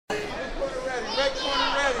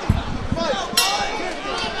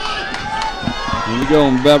Here we go,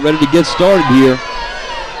 I'm about ready to get started here.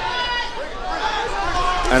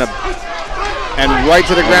 And right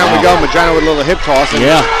to the ground we go. Madrano with a little hip toss. And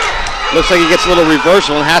yeah. Looks like he gets a little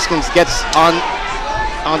reversal, and Haskins gets on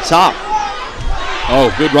top. Oh,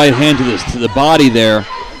 good right hand to the body there.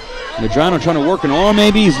 Madrano trying to work an arm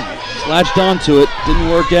maybe. He's latched onto it. Didn't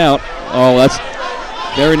work out. Oh, that's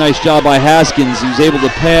very nice job by Haskins. He was able to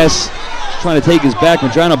pass, trying to take his back.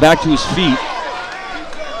 Madrano back to his feet.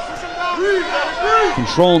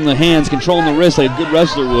 Controlling the hands, controlling the wrist like a good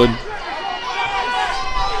wrestler would.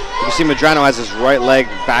 You see Madrano has his right leg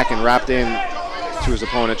back and wrapped in to his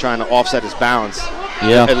opponent, trying to offset his balance.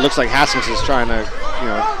 Yeah. It looks like Haskins is trying to,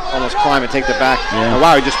 almost climb and take the back. Yeah. Oh,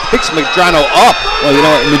 wow, he just picks Madrano up. Well,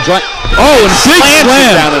 and big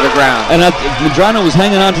slam down to the ground. And Madrano was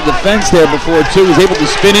hanging onto the fence there before too. He was able to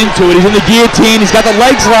spin into it. He's in the guillotine. He's got the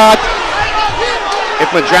legs locked. If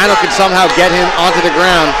Madrano can somehow get him onto the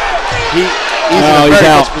ground, he's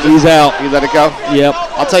out. He's out. You let it go? Yep.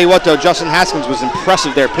 I'll tell you what, though, Justin Haskins was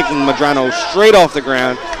impressive there, picking Madrano straight off the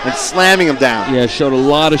ground and slamming him down. Yeah, showed a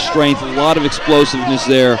lot of strength, a lot of explosiveness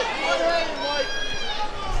there.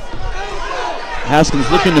 Haskins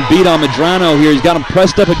looking to beat on Madrano here. He's got him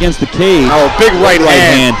pressed up against the cage. Oh, big right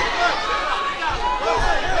hand.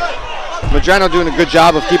 Madrano doing a good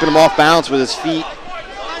job of keeping him off balance with his feet.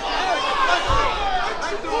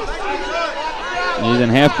 He's in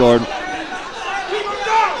half guard.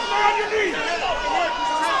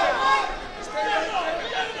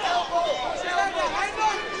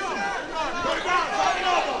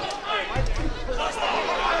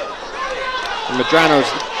 Madrano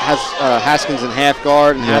has Haskins in half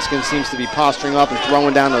guard, and Haskins seems to be posturing up and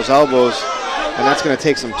throwing down those elbows, and that's going to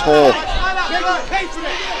take some toll.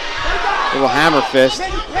 Little hammer fist.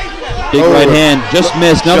 Big right hand, just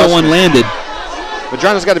missed. Another one landed.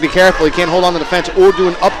 Madrano's got to be careful. He can't hold on to the fence or do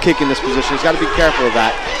an up kick in this position. He's got to be careful of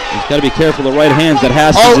that. He's got to be careful of the right hands that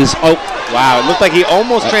Haskins is. Oh, wow. It looked like he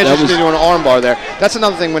almost transitioned into an arm bar there. That's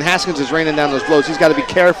another thing. When Haskins is raining down those blows, he's got to be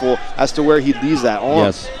careful as to where he leaves that arm.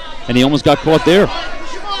 Yes. And he almost got caught there.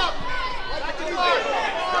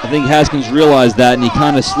 I think Haskins realized that, and he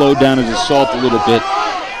kind of slowed down his assault a little bit.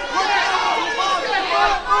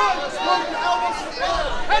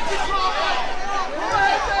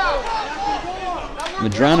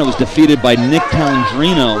 Madrano was defeated by Nick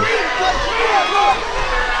Calandrino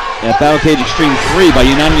at Battle Cage Xtreme 3 by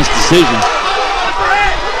unanimous decision.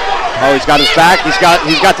 Oh, he's got his back. He's got the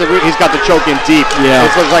choke in deep. Yeah. It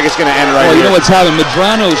looks like it's going to end right here. You know what's happening?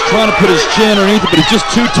 Madrano is trying to put his chin underneath it, but it's just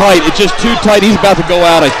too tight. It's just too tight. He's about to go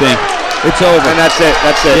out, I think. It's over. And that's it.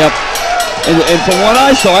 That's it. Yep. And from what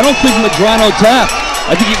I saw, I don't think Madrano tapped.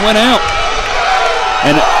 I think he went out.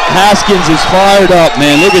 And Haskins is fired up,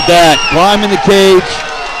 man. Look at that. Climbing the cage.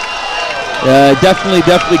 Definitely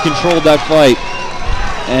controlled that fight.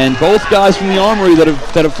 And both guys from the Armory that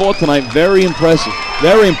have fought tonight, very impressive.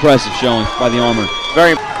 Very impressive showing by the Armory.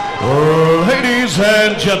 Very. Ladies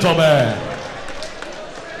and gentlemen,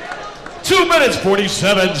 2 minutes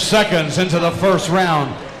 47 seconds into the first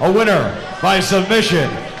round. A winner by submission,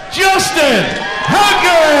 Justin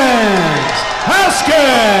Haskins.